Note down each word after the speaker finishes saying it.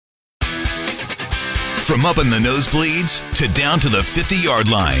From up in the nosebleeds to down to the 50-yard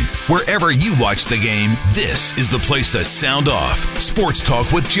line, wherever you watch the game, this is the place to sound off. Sports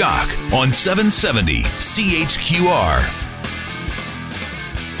Talk with Jock on 770 CHQR.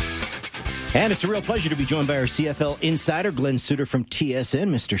 And it's a real pleasure to be joined by our CFL insider, Glenn Suter from TSN.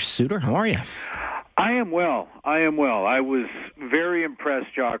 Mr. Suter, how are you? I am well. I was very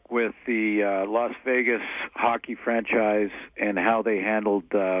impressed, Jock, with the Las Vegas hockey franchise and how they handled,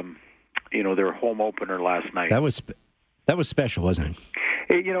 their home opener last night. That was special, wasn't it?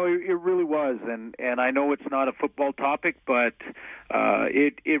 It really was, and I know it's not a football topic, but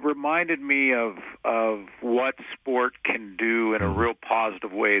it reminded me of what sport can do in a real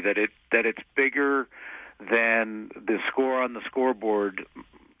positive way. That it's bigger than the score on the scoreboard.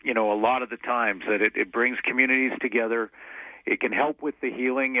 A lot of the times that it brings communities together. It can help with the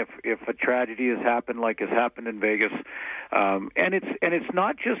healing if a tragedy has happened, like has happened in Vegas, and it's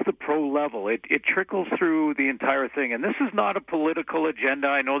not just the pro level. It trickles through the entire thing, and this is not a political agenda.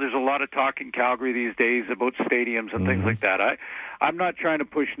 I know there's a lot of talk in Calgary these days about stadiums and things like that. I'm not trying to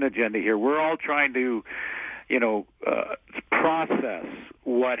push an agenda here. We're all trying to, process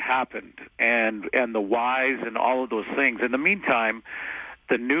what happened and the whys and all of those things. In the meantime,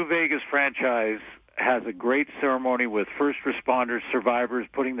 the new Vegas franchise has a great ceremony with first responders, survivors,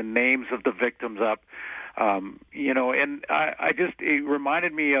 putting the names of the victims up. And it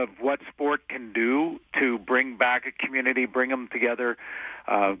reminded me of what sport can do to bring back a community, bring them together,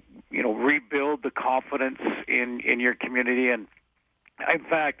 rebuild the confidence in your community. And in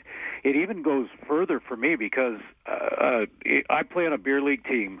fact, it even goes further for me because I play on a beer league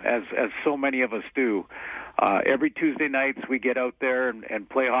team, as so many of us do. Every Tuesday nights we get out there and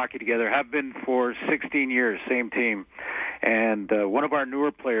play hockey together. Have been for 16 years, same team. And one of our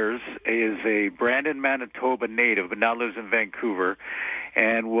newer players is a Brandon, Manitoba native, but now lives in Vancouver,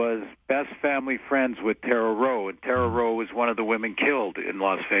 and was best family friends with Tara Rowe. And Tara Rowe was one of the women killed in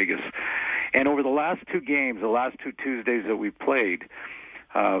Las Vegas. And over the last two games, the last two Tuesdays that we played,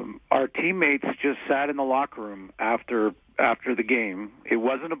 our teammates just sat in the locker room after the game. It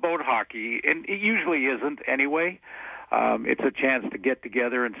wasn't about hockey, and it usually isn't anyway. It's a chance to get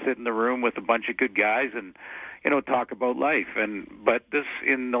together and sit in the room with a bunch of good guys and, talk about life. But this,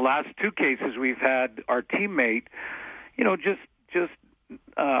 in the last two cases, we've had our teammate,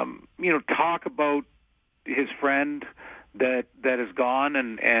 talk about his friend that is gone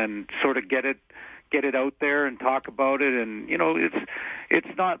and sort of get it out there and talk about it. And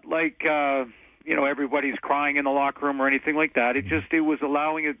it's not like everybody's crying in the locker room or anything like that. It was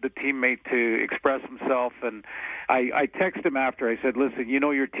allowing the teammate to express himself. And I texted him after. I said, listen,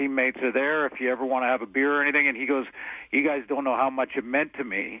 your teammates are there if you ever want to have a beer or anything. And he goes, you guys don't know how much it meant to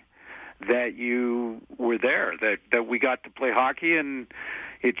me that you were there, that we got to play hockey, and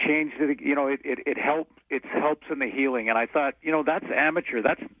it changed it. It helped. It helps in the healing. And I thought, that's amateur.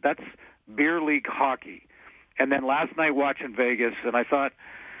 That's beer league hockey. And then last night watching Vegas, and I thought,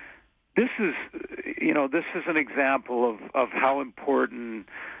 this is an example of how important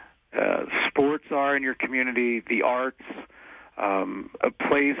sports are in your community, the arts, a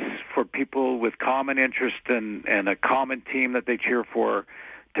place for people with common interest and a common team that they cheer for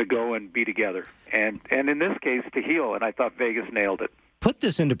to go and be together. And in this case, to heal. And I thought Vegas nailed it. Put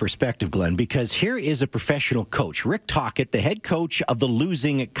this into perspective, Glenn, because here is a professional coach, Rick Tocchet, the head coach of the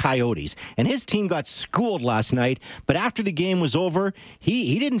losing Coyotes. And his team got schooled last night, but after the game was over,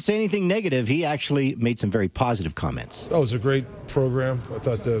 he didn't say anything negative. He actually made some very positive comments. Oh, it was a great program. I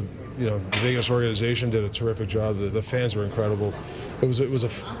thought the Vegas organization did a terrific job. The fans were incredible. It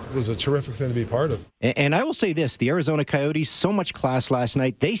was a terrific thing to be part of. And I will say this, the Arizona Coyotes, so much class last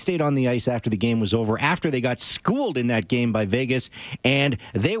night. They stayed on the ice after the game was over, after they got schooled in that game by Vegas, and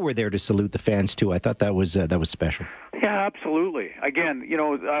they were there to salute the fans too. I thought that was special. Yeah, absolutely. Again,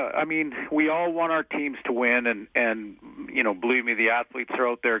 we all want our teams to win, and believe me, the athletes are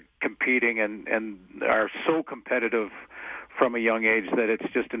out there competing and are so competitive from a young age that it's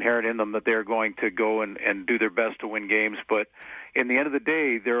just inherent in them that they're going to go and do their best to win games. But in the end of the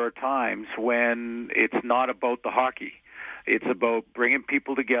day, there are times when it's not about the hockey. It's about bringing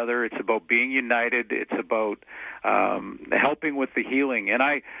people together. It's about being united. It's about helping with the healing. And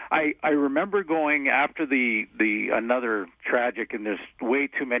I remember going after the another tragic, and there's way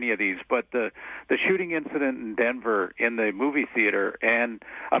too many of these, but the shooting incident in Denver in the movie theater. And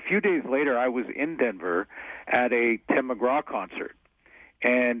a few days later, I was in Denver at a Tim McGraw concert.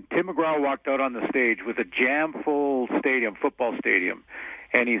 And Tim McGraw walked out on the stage with a jam-full stadium, football stadium,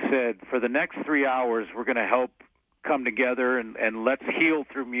 and he said, for the next 3 hours, we're going to help come together and let's heal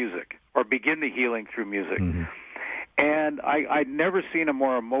through music, or begin the healing through music. Mm-hmm. And I'd never seen a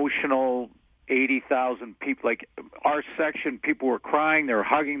more emotional 80,000 people. Like our section, people were crying, they were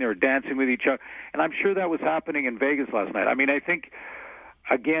hugging, they were dancing with each other. And I'm sure that was happening in Vegas last night. I mean, I think,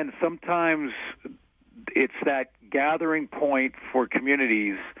 again, sometimes it's that gathering point for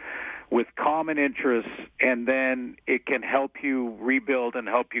communities with common interests, and then it can help you rebuild and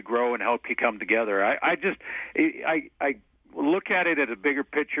help you grow and help you come together. I look at it at a bigger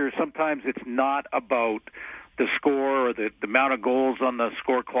picture. Sometimes it's not about the score or the amount of goals on the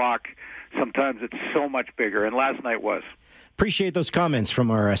score clock. Sometimes it's so much bigger, and last night was. Appreciate those comments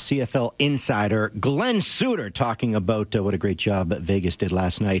from our CFL insider, Glenn Suter, talking about what a great job Vegas did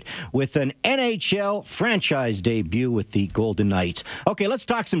last night with an NHL franchise debut with the Golden Knights. Okay, let's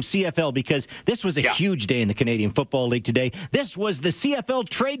talk some CFL because this was a huge day in the Canadian Football League today. This was the CFL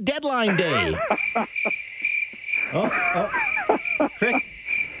trade deadline day.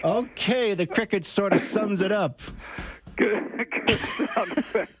 Okay, the cricket sort of sums it up. Good sound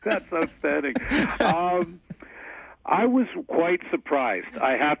effect. That's outstanding. I was quite surprised,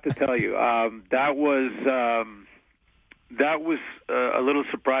 I have to tell you. That was a little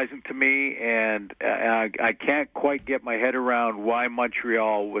surprising to me, and I can't quite get my head around why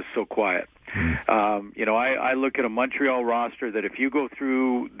Montreal was so quiet. I look at a Montreal roster that if you go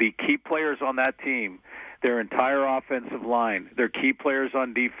through the key players on that team, their entire offensive line, their key players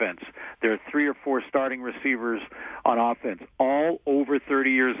on defense, their 3 or 4 starting receivers on offense, all over 30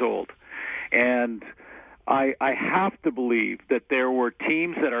 years old. And I have to believe that there were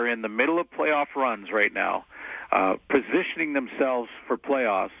teams that are in the middle of playoff runs right now, positioning themselves for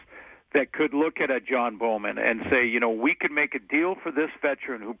playoffs, that could look at a John Bowman and say, we could make a deal for this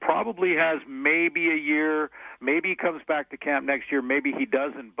veteran who probably has maybe a year, maybe he comes back to camp next year, maybe he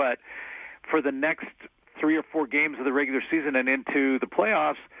doesn't, but for the next 3 or 4 games of the regular season and into the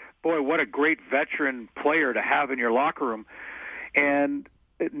playoffs, boy, what a great veteran player to have in your locker room. And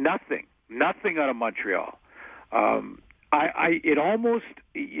nothing out of Montreal. It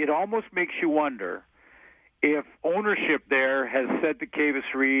almost makes you wonder if ownership there has said to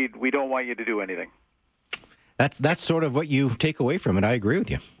Kavis Reed, we don't want you to do anything. That's sort of what you take away from it. I agree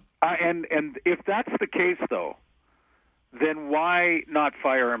with you. And if that's the case, though, then why not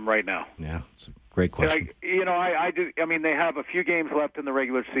fire him right now? Yeah, it's a great question. I mean, they have a few games left in the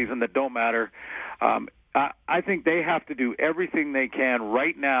regular season that don't matter. I think they have to do everything they can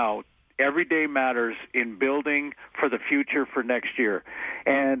right now. Every day matters in building for the future for next year.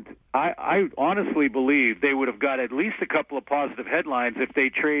 And I honestly believe they would have got at least a couple of positive headlines if they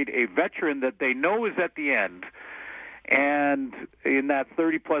trade a veteran that they know is at the end and in that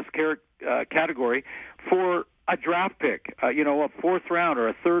 30-plus category for a draft pick, a 4th round or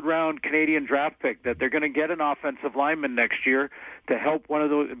a 3rd round Canadian draft pick that they're going to get an offensive lineman next year to help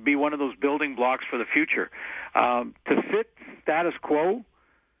be one of those building blocks for the future. To sit status quo,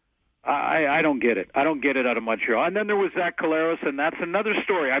 I don't get it. I don't get it out of Montreal. And then there was Zach Collaros, and that's another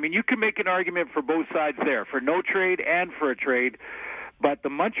story. I mean, you can make an argument for both sides there, for no trade and for a trade. But the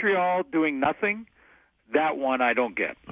Montreal doing nothing, that one I don't get.